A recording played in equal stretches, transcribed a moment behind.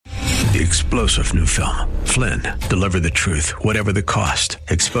The explosive new film, Flynn, deliver the truth, whatever the cost.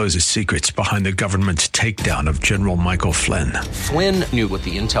 Exposes secrets behind the government's takedown of General Michael Flynn. Flynn knew what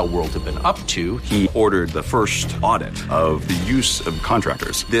the intel world had been up to. He ordered the first audit of the use of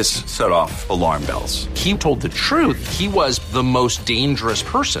contractors. This set off alarm bells. He told the truth. He was the most dangerous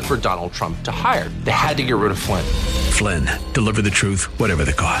person for Donald Trump to hire. They had to get rid of Flynn. Flynn, deliver the truth, whatever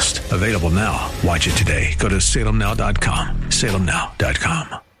the cost. Available now. Watch it today. Go to salemnow.com.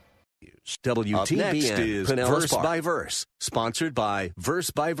 salemnow.com. WTBN next is Pinellas Verse Park. by Verse, sponsored by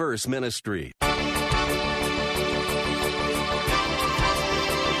Verse Ministry.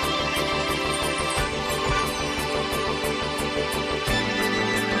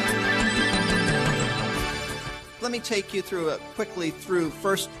 Let me take you quickly through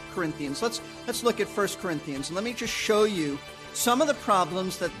 1 Corinthians. Let's look at 1 Corinthians, and let me just show you some of the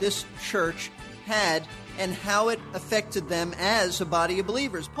problems that this church had and how it affected them as a body of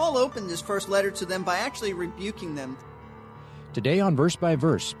believers. Paul opened his first letter to them by actually rebuking them. Today on Verse by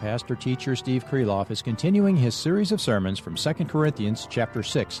Verse, pastor-teacher Steve Kreloff is continuing his series of sermons from 2 Corinthians chapter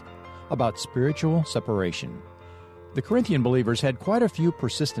 6 about spiritual separation. The Corinthian believers had quite a few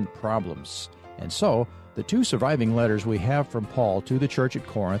persistent problems, and so the two surviving letters we have from Paul to the church at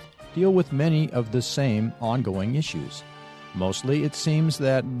Corinth deal with many of the same ongoing issues. Mostly, it seems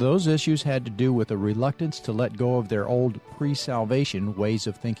that those issues had to do with a reluctance to let go of their old pre-salvation ways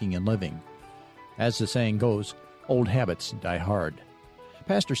of thinking and living. As the saying goes, old habits die hard.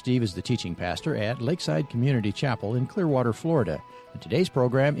 Pastor Steve is the teaching pastor at Lakeside Community Chapel in Clearwater, Florida, and today's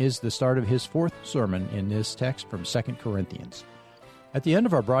program is the start of his fourth sermon in this text from 2 Corinthians. At the end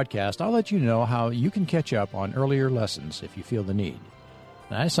of our broadcast, I'll let you know how you can catch up on earlier lessons if you feel the need.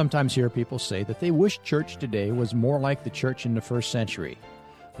 I sometimes hear people say that they wish church today was more like the church in the first century.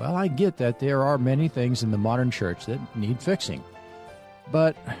 Well, I get that there are many things in the modern church that need fixing.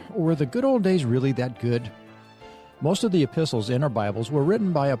 But were the good old days really that good? Most of the epistles in our Bibles were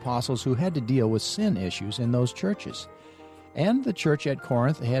written by apostles who had to deal with sin issues in those churches. And the church at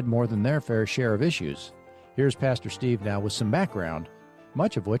Corinth had more than their fair share of issues. Here's Pastor Steve now with some background,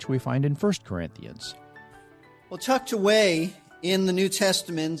 much of which we find in 1 Corinthians. Well, tucked away in the New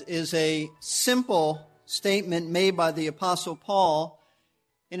Testament is a simple statement made by the Apostle Paul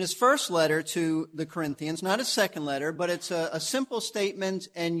in his first letter to the Corinthians, not his second letter, but it's a simple statement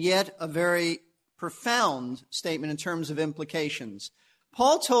and yet a very profound statement in terms of implications.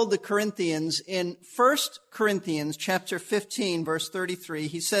 Paul told the Corinthians in 1 Corinthians chapter 15, verse 33,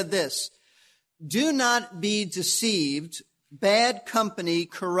 he said this, "Do not be deceived, bad company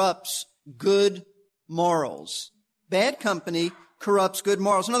corrupts good morals." Bad company corrupts good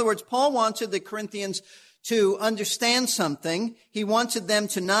morals. In other words, Paul wanted the Corinthians to understand something. He wanted them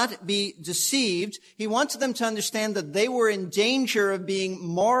to not be deceived. He wanted them to understand that they were in danger of being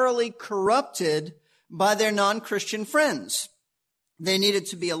morally corrupted by their non-Christian friends. They needed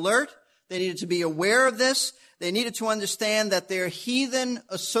to be alert. They needed to be aware of this. They needed to understand that their heathen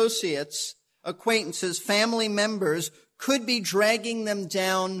associates, acquaintances, family members could be dragging them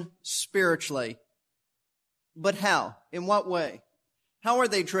down spiritually. But how? In what way? How are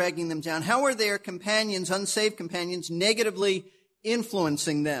they dragging them down? How are their companions, unsaved companions, negatively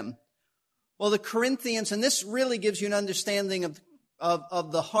influencing them? Well, the Corinthians, and this really gives you an understanding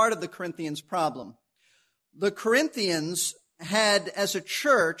of the heart of the Corinthians problem. The Corinthians had, as a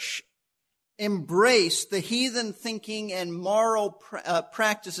church, embraced the heathen thinking and moral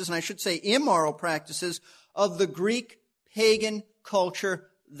practices, and I should say immoral practices, of the Greek pagan culture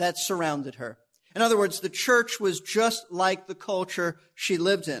that surrounded her. In other words, the church was just like the culture she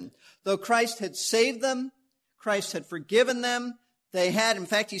lived in. Though Christ had saved them, Christ had forgiven them, they had, in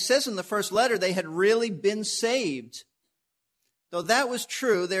fact, he says in the first letter, they had really been saved. Though that was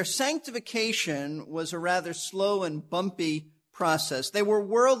true, their sanctification was a rather slow and bumpy process. They were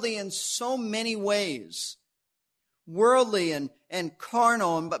worldly in so many ways. Worldly and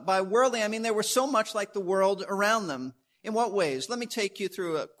carnal. And by worldly, I mean they were so much like the world around them. In what ways? Let me take you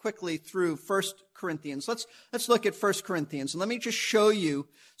quickly through 1 Corinthians. Let's look at 1 Corinthians, and let me just show you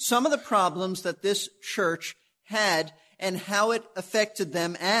some of the problems that this church had and how it affected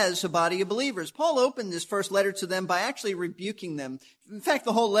them as a body of believers. Paul opened his first letter to them by actually rebuking them. In fact,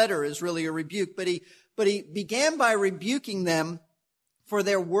 the whole letter is really a rebuke, but he began by rebuking them for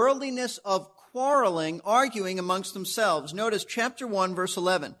their worldliness of quarreling, arguing amongst themselves. Notice chapter 1, verse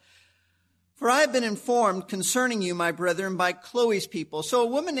 11. "For I have been informed concerning you, my brethren, by Chloe's people." So a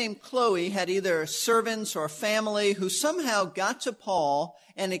woman named Chloe had either servants or family who somehow got to Paul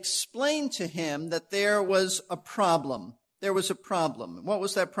and explained to him that there was a problem. There was a problem. What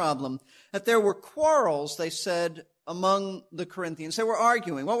was that problem? That there were quarrels, they said, among the Corinthians. They were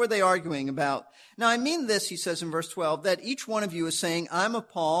arguing. What were they arguing about? Now, I mean this, he says in verse 12, that each one of you is saying, I'm of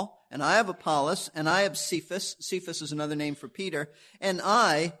Paul, and I have Apollos, and I have Cephas. Cephas is another name for Peter, and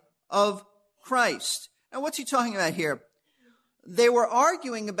I of Christ. Now, what's he talking about here? They were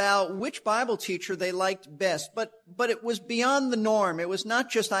arguing about which Bible teacher they liked best, but it was beyond the norm. It was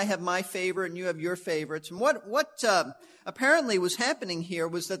not just I have my favorite and you have your favorites. And what apparently was happening here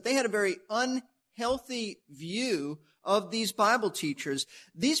was that they had a very unhealthy view of these Bible teachers.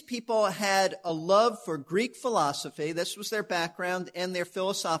 These people had a love for Greek philosophy. This was their background, and their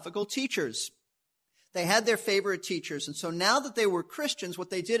philosophical teachers. They had their favorite teachers. And so now that they were Christians,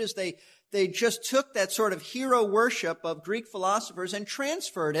 what they did is they just took that sort of hero worship of Greek philosophers and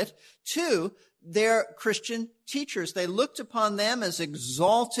transferred it to their Christian teachers. They looked upon them as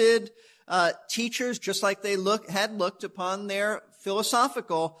exalted teachers, just like they had looked upon their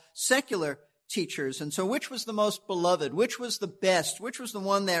philosophical, secular teachers. And so which was the most beloved? Which was the best? Which was the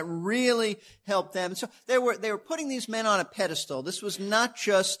one that really helped them? So they were putting these men on a pedestal. This was not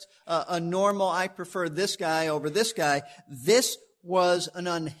just a normal, I prefer this guy over this guy. This was an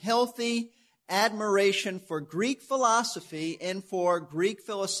unhealthy admiration for Greek philosophy and for Greek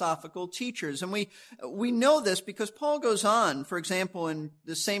philosophical teachers. And we know this because Paul goes on, for example, in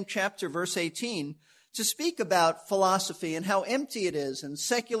the same chapter, verse 18, to speak about philosophy and how empty it is and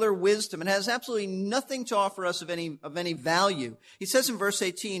secular wisdom. It has absolutely nothing to offer us of any value. He says in verse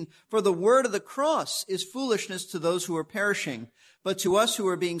 18, for the word of the cross is foolishness to those who are perishing, but to us who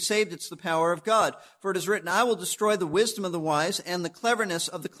are being saved, it's the power of God. For it is written, I will destroy the wisdom of the wise, and the cleverness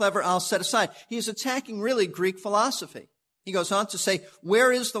of the clever I'll set aside. He is attacking really Greek philosophy. He goes on to say,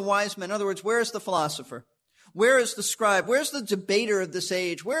 where is the wise man? In other words, where is the philosopher? Where is the scribe? Where's the debater of this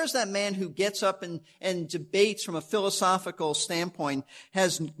age? Where is that man who gets up and debates from a philosophical standpoint?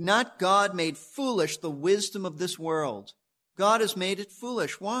 Has not God made foolish the wisdom of this world? God has made it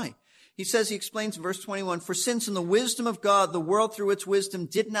foolish. Why? He explains in verse 21, for since in the wisdom of God, the world through its wisdom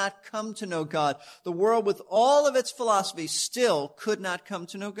did not come to know God, the world with all of its philosophy still could not come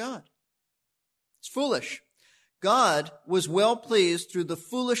to know God. It's foolish. God was well pleased through the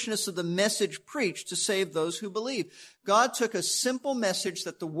foolishness of the message preached to save those who believe. God took a simple message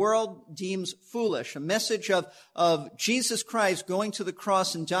that the world deems foolish, a message of Jesus Christ going to the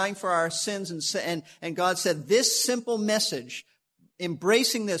cross and dying for our sins, and God said, this simple message,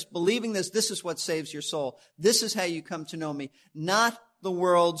 embracing this, believing this is what saves your soul. This is how you come to know me, not the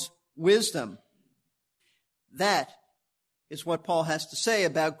world's wisdom. That is what Paul has to say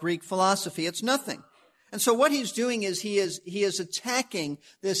about Greek philosophy. It's nothing. And so what he's doing is he is attacking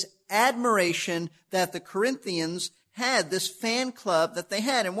this admiration that the Corinthians had, this fan club that they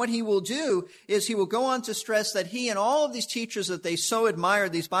had. And what he will do is he will go on to stress that he and all of these teachers that they so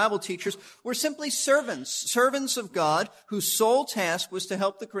admired, these Bible teachers, were simply servants of God whose sole task was to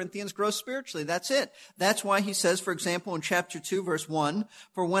help the Corinthians grow spiritually. That's it. That's why he says, for example, in chapter 2, verse 1,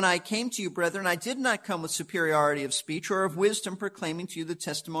 for when I came to you, brethren, I did not come with superiority of speech or of wisdom proclaiming to you the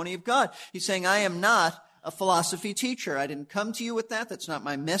testimony of God. He's saying, I am not a philosophy teacher. I didn't come to you with that. That's not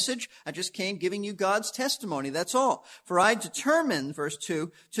my message. I just came giving you God's testimony. That's all. For I determined, verse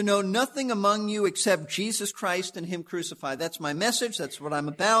 2, to know nothing among you except Jesus Christ and him crucified. That's my message. That's what I'm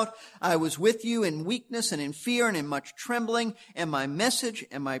about. I was with you in weakness and in fear and in much trembling, and my message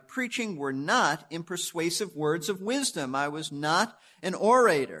and my preaching were not in persuasive words of wisdom. I was not an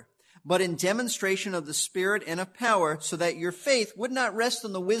orator, but in demonstration of the Spirit and of power, so that your faith would not rest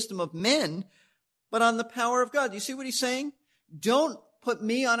on the wisdom of men, but on the power of God. You see what he's saying? Don't put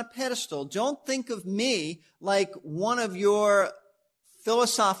me on a pedestal. Don't think of me like one of your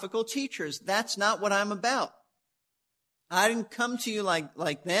philosophical teachers. That's not what I'm about. I didn't come to you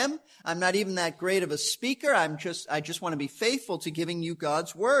like them. I'm not even that great of a speaker. I just want to be faithful to giving you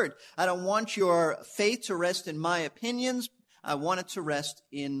God's word. I don't want your faith to rest in my opinions. I want it to rest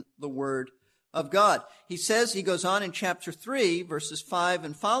in the word of God. He goes on in chapter 3, verses 5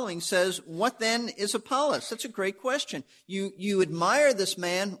 and following, says, what then is Apollos? That's a great question. You admire this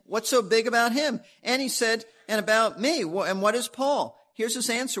man. What's so big about him? And he said, and about me. And what is Paul? Here's his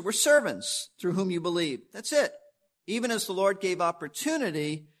answer. We're servants through whom you believe. That's it. Even as the Lord gave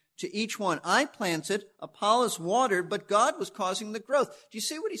opportunity to each one. I planted, Apollos watered, but God was causing the growth. Do you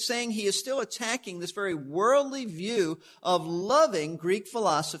see what he's saying? He is still attacking this very worldly view of loving Greek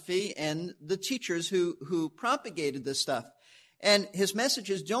philosophy and the teachers who propagated this stuff. And his message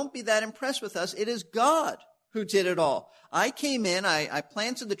is, don't be that impressed with us. It is God who did it all. I came in, I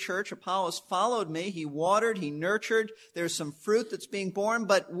planted the church, Apollos followed me, he watered, he nurtured, there's some fruit that's being born,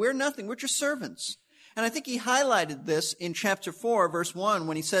 but we're nothing, we're just servants. And I think he highlighted this in chapter 4, verse 1,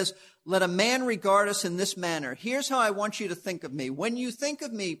 when he says, let a man regard us in this manner. Here's how I want you to think of me. When you think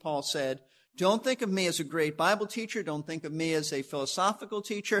of me, Paul said, don't think of me as a great Bible teacher. Don't think of me as a philosophical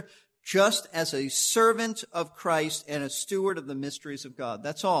teacher. Just as a servant of Christ and a steward of the mysteries of God.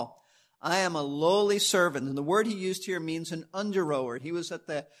 That's all. I am a lowly servant. And the word he used here means an under-rower. He was at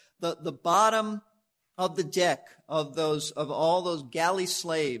the bottom of the deck of all those galley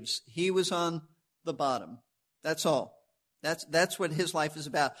slaves. He was on the bottom. That's all. That's what his life is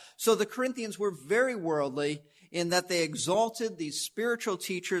about. So the Corinthians were very worldly in that they exalted these spiritual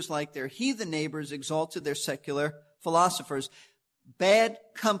teachers like their heathen neighbors exalted their secular philosophers. Bad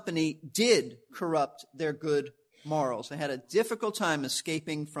company did corrupt their good morals. They had a difficult time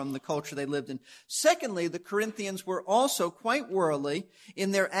escaping from the culture they lived in. Secondly, the Corinthians were also quite worldly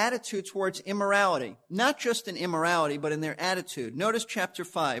in their attitude towards immorality. Not just in immorality, but in their attitude. Notice chapter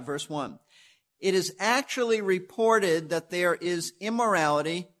 5, verse 1. It is actually reported that there is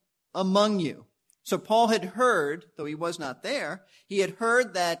immorality among you. So Paul had heard, though he was not there, he had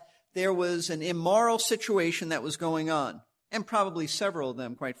heard that there was an immoral situation that was going on. And probably several of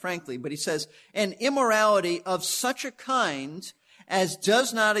them, quite frankly. But he says, an immorality of such a kind as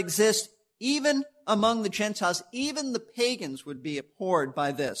does not exist even among the Gentiles. Even the pagans would be abhorred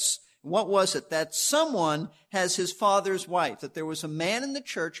by this. What was it? That someone has his father's wife. That there was a man in the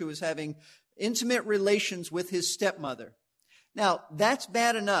church who was having intimate relations with his stepmother. Now, that's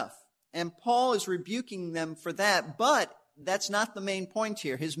bad enough. And Paul is rebuking them for that. But that's not the main point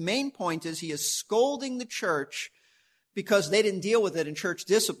here. His main point is he is scolding the church because they didn't deal with it in church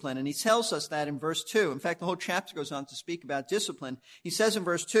discipline. And he tells us that in verse 2. In fact, the whole chapter goes on to speak about discipline. He says in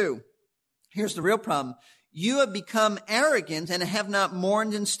verse 2, here's the real problem. You have become arrogant and have not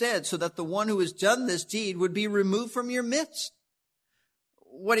mourned instead, so that the one who has done this deed would be removed from your midst.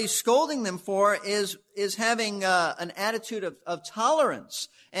 What he's scolding them for is having an attitude of tolerance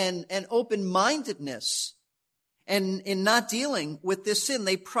and open-mindedness. And in not dealing with this sin,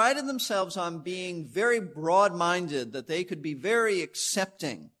 they prided themselves on being very broad-minded, that they could be very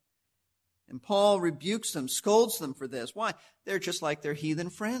accepting. And Paul rebukes them, scolds them for this. Why? They're just like their heathen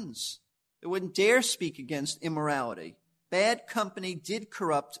friends. They wouldn't dare speak against immorality. Bad company did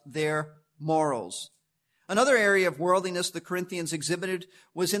corrupt their morals. Another area of worldliness the Corinthians exhibited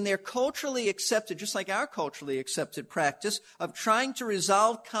was in their culturally accepted, just like our culturally accepted practice, of trying to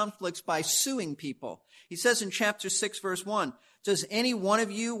resolve conflicts by suing people. He says in chapter 6, verse 1, does any one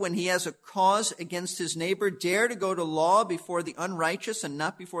of you, when he has a cause against his neighbor, dare to go to law before the unrighteous and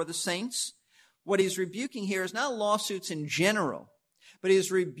not before the saints? What he's rebuking here is not lawsuits in general, but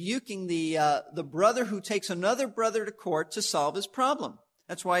he's rebuking the brother who takes another brother to court to solve his problem.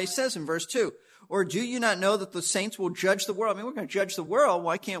 That's why he says in verse 2, or do you not know that the saints will judge the world? I mean, we're going to judge the world.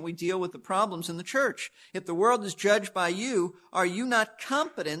 Why can't we deal with the problems in the church? If the world is judged by you, are you not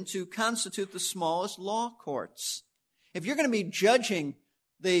competent to constitute the smallest law courts? If you're going to be judging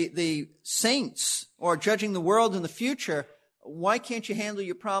the saints or judging the world in the future, why can't you handle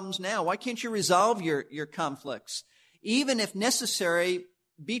your problems now? Why can't you resolve your conflicts? Even if necessary,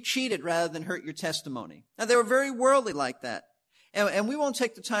 be cheated rather than hurt your testimony. Now, they were very worldly like that. And we won't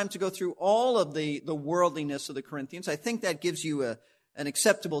take the time to go through all of the worldliness of the Corinthians. I think that gives you an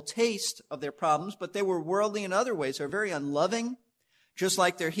acceptable taste of their problems, but they were worldly in other ways. They're very unloving, just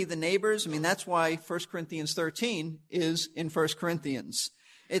like their heathen neighbors. I mean, that's why 1 Corinthians 13 is in 1 Corinthians.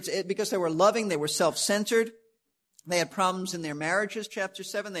 It's because they were loving, they were self-centered. They had problems in their marriages, chapter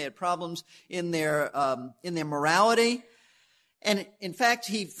 7. They had problems in their morality. And in fact,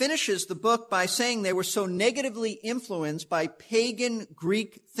 he finishes the book by saying they were so negatively influenced by pagan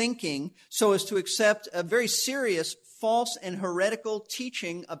Greek thinking so as to accept a very serious false and heretical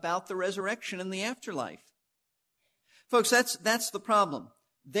teaching about the resurrection and the afterlife. Folks, that's the problem.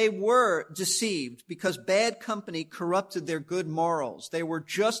 They were deceived because bad company corrupted their good morals. They were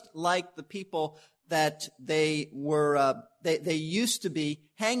just like the people that they were they used to be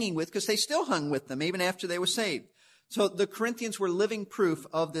hanging with, because they still hung with them even after they were saved. So the Corinthians were living proof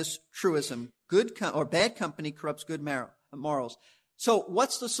of this truism. Bad company corrupts good morals. So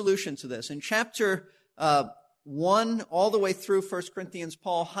what's the solution to this? In chapter 1 all the way through 1 Corinthians,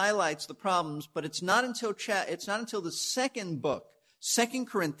 Paul highlights the problems, but it's not until the second book, 2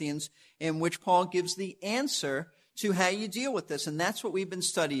 Corinthians, in which Paul gives the answer to how you deal with this. And that's what we've been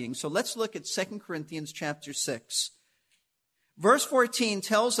studying. So let's look at 2 Corinthians chapter 6. Verse 14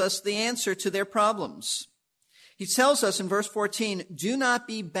 tells us the answer to their problems. He tells us in verse 14, do not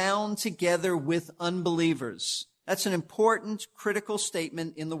be bound together with unbelievers. That's an important, critical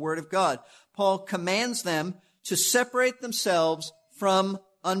statement in the Word of God. Paul commands them to separate themselves from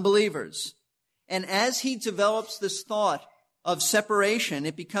unbelievers. And as he develops this thought of separation,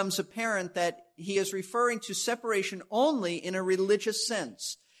 it becomes apparent that he is referring to separation only in a religious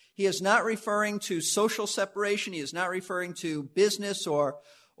sense. He is not referring to social separation. He is not referring to business or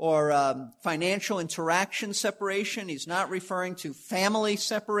financial interaction separation. He's not referring to family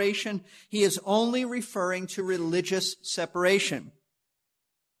separation. He is only referring to religious separation.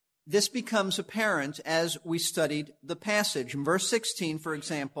 This becomes apparent as we studied the passage. In verse 16, for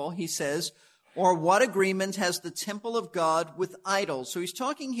example, he says, "Or what agreement has the temple of God with idols?" So he's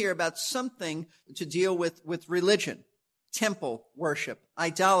talking here about something to deal with religion, temple worship,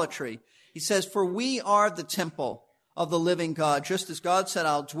 idolatry. He says, "For we are the temple of the living God, just as God said,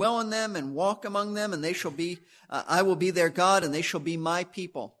 I'll dwell in them and walk among them, and they shall be, I will be their God, and they shall be my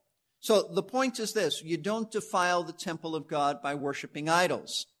people." So the point is this: you don't defile the temple of God by worshiping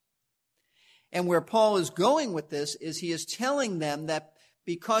idols. And where Paul is going with this is he is telling them that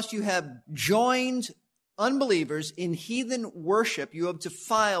because you have joined unbelievers in heathen worship, you have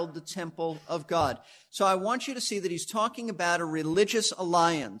defiled the temple of God. So I want you to see that he's talking about a religious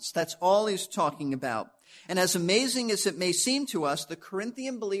alliance. That's all he's talking about. And as amazing as it may seem to us, the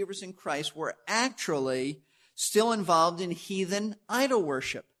Corinthian believers in Christ were actually still involved in heathen idol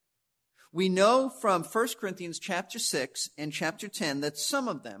worship. We know from 1 Corinthians chapter 6 and chapter 10 that some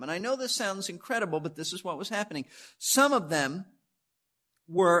of them, and I know this sounds incredible, but this is what was happening. Some of them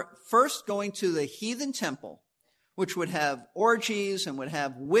were first going to the heathen temple, which would have orgies and would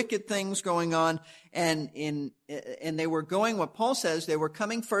have wicked things going on. And they were going, what Paul says, they were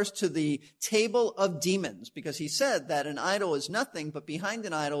coming first to the table of demons, because he said that an idol is nothing, but behind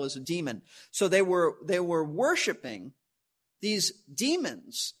an idol is a demon. So they were worshiping these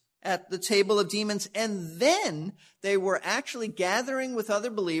demons at the table of demons, and then they were actually gathering with other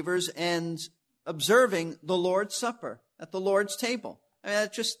believers and observing the Lord's Supper at the Lord's table. I mean,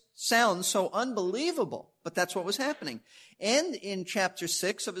 that just sounds so unbelievable, but that's what was happening. And in chapter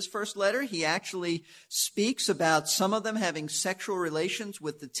 6 of his first letter, he actually speaks about some of them having sexual relations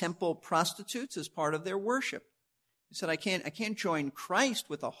with the temple prostitutes as part of their worship. He said, I can't join Christ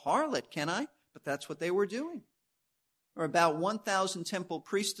with a harlot, can I? But that's what they were doing. There were about 1,000 temple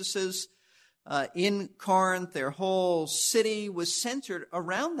priestesses in Corinth. Their whole city was centered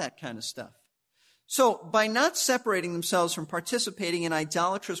around that kind of stuff. So by not separating themselves from participating in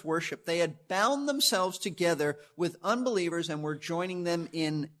idolatrous worship, they had bound themselves together with unbelievers and were joining them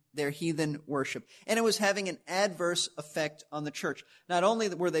in their heathen worship. And it was having an adverse effect on the church. Not only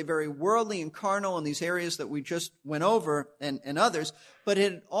were they very worldly and carnal in these areas that we just went over and others, but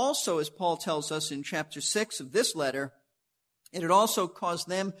it also, as Paul tells us in chapter 6 of this letter, it had also caused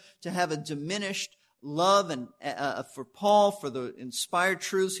them to have a diminished love and for Paul, for the inspired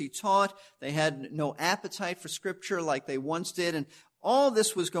truths he taught. They had no appetite for Scripture like they once did, and all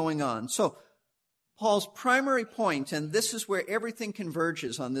this was going on. So Paul's primary point, and this is where everything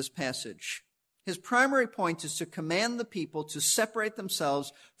converges on this passage, his primary point is to command the people to separate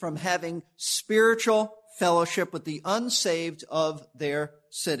themselves from having spiritual fellowship with the unsaved of their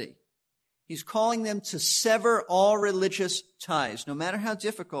city. He's calling them to sever all religious ties, no matter how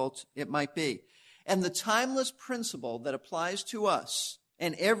difficult it might be. And the timeless principle that applies to us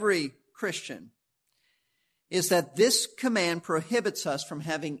and every Christian is that this command prohibits us from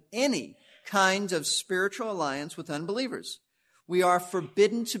having any kind of spiritual alliance with unbelievers. We are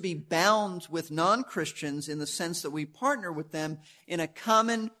forbidden to be bound with non-Christians in the sense that we partner with them in a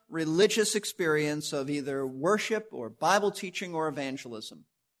common religious experience of either worship or Bible teaching or evangelism.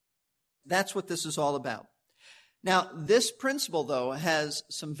 That's what this is all about. Now, this principle, though, has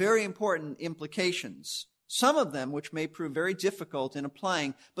some very important implications, some of them which may prove very difficult in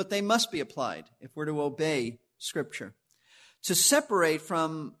applying, but they must be applied if we're to obey Scripture. To separate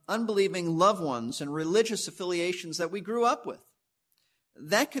from unbelieving loved ones and religious affiliations that we grew up with.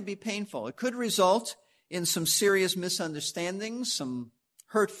 That could be painful. It could result in some serious misunderstandings, some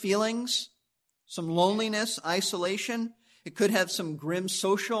hurt feelings, some loneliness, isolation. It could have some grim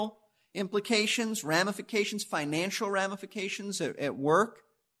social implications, ramifications, financial ramifications at work,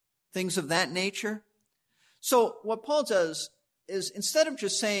 things of that nature. So what Paul does is, instead of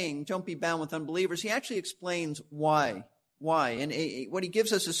just saying, don't be bound with unbelievers, he actually explains why. And what he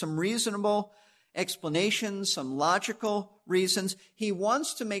gives us is some reasonable explanations, some logical reasons. He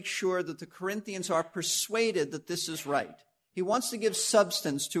wants to make sure that the Corinthians are persuaded that this is right. He wants to give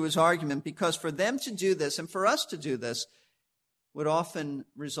substance to his argument, because for them to do this and for us to do this would often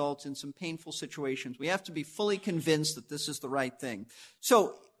result in some painful situations. We have to be fully convinced that this is the right thing.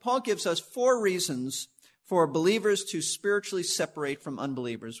 So Paul gives us 4 reasons for believers to spiritually separate from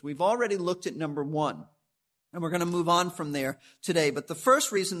unbelievers. We've already looked at number 1. And we're going to move on from there today. But the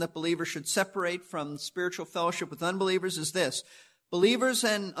first reason that believers should separate from spiritual fellowship with unbelievers is this. Believers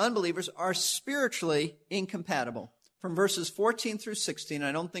and unbelievers are spiritually incompatible. From verses 14 through 16,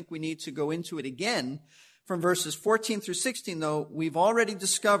 I don't think we need to go into it again. From verses 14 through 16, though, we've already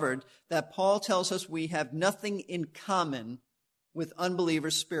discovered that Paul tells us we have nothing in common with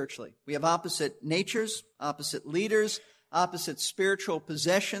unbelievers spiritually. We have opposite natures, opposite leaders, opposite spiritual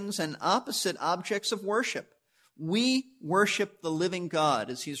possessions, and opposite objects of worship. We worship the living God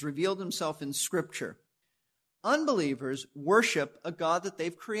as he's revealed himself in Scripture. Unbelievers worship a God that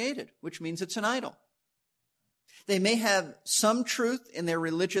they've created, which means it's an idol. They may have some truth in their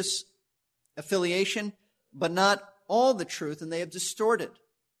religious affiliation, but not all the truth, and they have distorted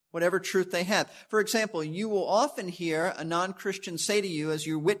whatever truth they have. For example, you will often hear a non-Christian say to you as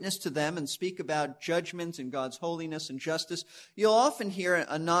you witness to them and speak about judgment and God's holiness and justice, you'll often hear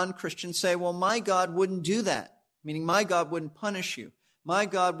a non-Christian say, well, my God wouldn't do that, meaning my God wouldn't punish you. My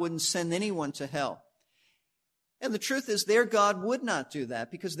God wouldn't send anyone to hell. And the truth is their God would not do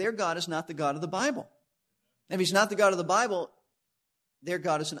that because their God is not the God of the Bible. If he's not the God of the Bible, their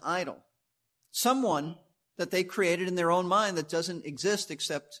God is an idol. Someone that they created in their own mind that doesn't exist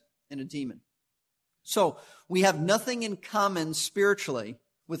except in a demon. So we have nothing in common spiritually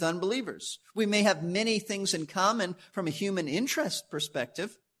with unbelievers. We may have many things in common from a human interest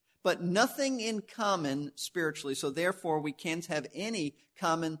perspective, but nothing in common spiritually. So therefore, we can't have any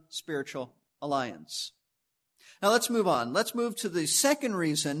common spiritual alliance. Now let's move on. Let's move to the second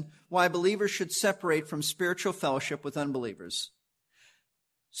reason why believers should separate from spiritual fellowship with unbelievers.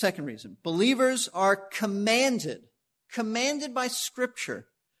 Second reason, believers are commanded by Scripture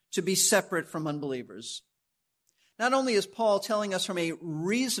to be separate from unbelievers. Not only is Paul telling us from a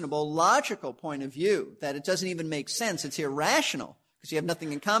reasonable, logical point of view that it doesn't even make sense, it's irrational because you have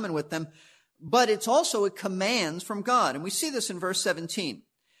nothing in common with them, but it's also a command from God. And we see this in verse 17.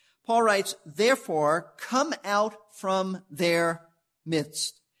 Paul writes, therefore, come out from their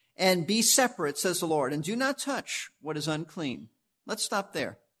midst and be separate, says the Lord, and do not touch what is unclean. Let's stop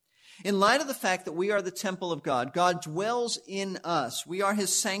there. In light of the fact that we are the temple of God, God dwells in us. We are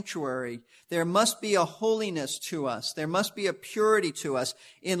his sanctuary. There must be a holiness to us. There must be a purity to us.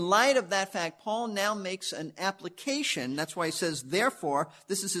 In light of that fact, Paul now makes an application. That's why he says, therefore,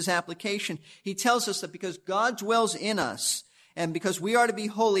 this is his application. He tells us that because God dwells in us, and because we are to be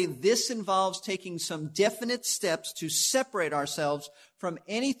holy, this involves taking some definite steps to separate ourselves from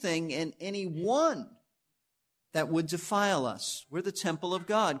anything and anyone that would defile us. We're the temple of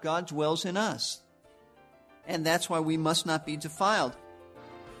God. God dwells in us. And that's why we must not be defiled.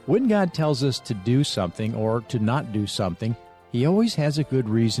 When God tells us to do something or to not do something, he always has a good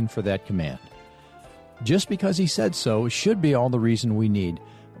reason for that command. Just because he said so should be all the reason we need,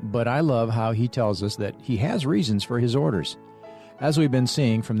 but I love how he tells us that he has reasons for his orders. As we've been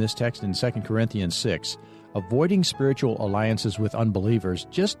seeing from this text in 2 Corinthians 6, avoiding spiritual alliances with unbelievers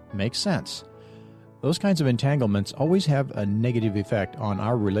just makes sense. Those kinds of entanglements always have a negative effect on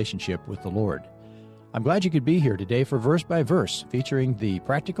our relationship with the Lord. I'm glad you could be here today for Verse by Verse, featuring the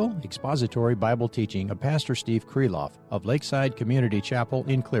practical, expository Bible teaching of Pastor Steve Kreloff of Lakeside Community Chapel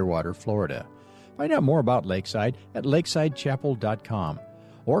in Clearwater, Florida. Find out more about Lakeside at lakesidechapel.com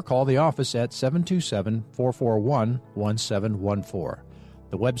or call the office at 727-441-1714.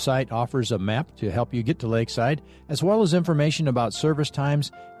 The website offers a map to help you get to Lakeside, as well as information about service times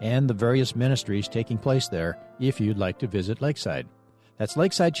and the various ministries taking place there if you'd like to visit Lakeside. That's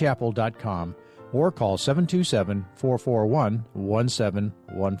lakesidechapel.com or call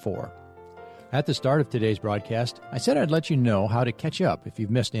 727-441-1714. At the start of today's broadcast, I said I'd let you know how to catch up if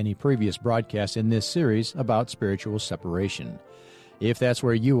you've missed any previous broadcasts in this series about spiritual separation. If that's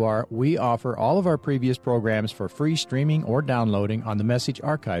where you are, we offer all of our previous programs for free streaming or downloading on the Message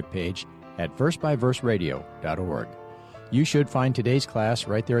Archive page at versebyverseradio.org. You should find today's class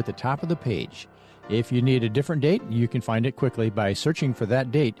right there at the top of the page. If you need a different date, you can find it quickly by searching for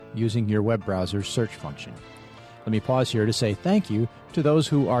that date using your web browser's search function. Let me pause here to say thank you to those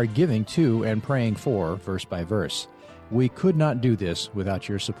who are giving to and praying for Verse by Verse. We could not do this without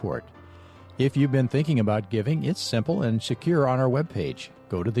your support. If you've been thinking about giving, it's simple and secure on our webpage.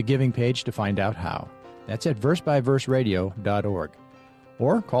 Go to the giving page to find out how. That's at versebyverseradio.org.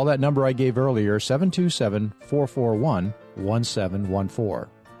 Or call that number I gave earlier, 727-441-1714.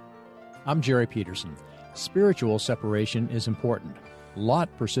 I'm Jerry Peterson. Spiritual separation is important.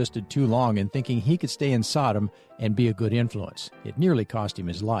 Lot persisted too long in thinking he could stay in Sodom and be a good influence. It nearly cost him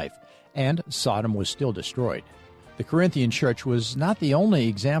his life, and Sodom was still destroyed. The Corinthian church was not the only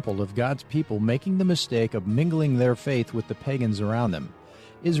example of God's people making the mistake of mingling their faith with the pagans around them.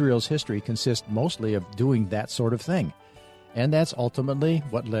 Israel's history consists mostly of doing that sort of thing, and that's ultimately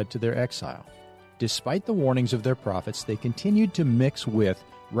what led to their exile. Despite the warnings of their prophets, they continued to mix with,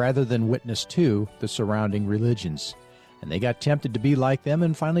 rather than witness to, the surrounding religions. And they got tempted to be like them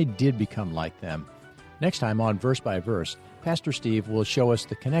and finally did become like them. Next time on Verse by Verse, Pastor Steve will show us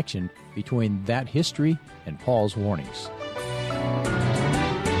the connection between that history and Paul's warnings.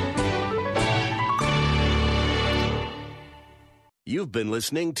 You've been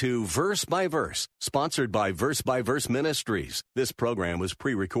listening to Verse by Verse, sponsored by Verse Ministries. This program was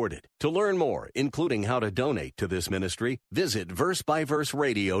pre-recorded. To learn more, including how to donate to this ministry, visit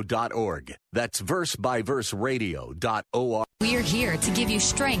versebyverseradio.org. That's versebyverseradio.org. We're here to give you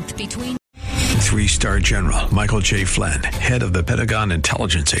strength between 3-star General Michael J. Flynn, head of the Pentagon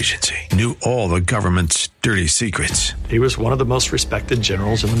Intelligence Agency, knew all the government's dirty secrets. He was one of the most respected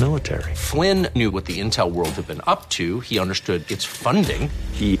generals in the military. Flynn knew what the intel world had been up to. He understood its funding.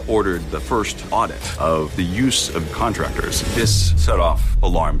 He ordered the first audit of the use of contractors. This set off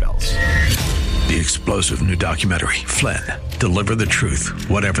alarm bells. The explosive new documentary, Flynn, Deliver the Truth,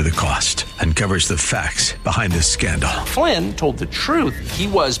 Whatever the Cost, uncovers the facts behind this scandal. Flynn told the truth. He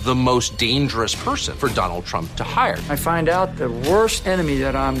was the most dangerous person for Donald Trump to hire. I find out the worst enemy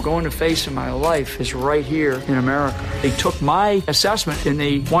that I'm going to face in my life is right here in America. They took my assessment and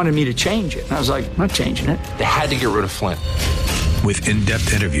they wanted me to change it. And I was like, I'm not changing it. They had to get rid of Flynn. With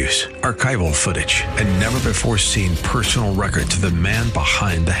in-depth interviews, archival footage, and never-before-seen personal records of the man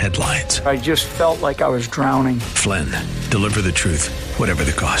behind the headlines. I just felt like I was drowning. Flynn, Deliver the Truth, Whatever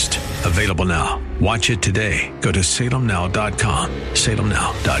the Cost. Available now. Watch it today. Go to salemnow.com.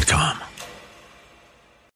 salemnow.com.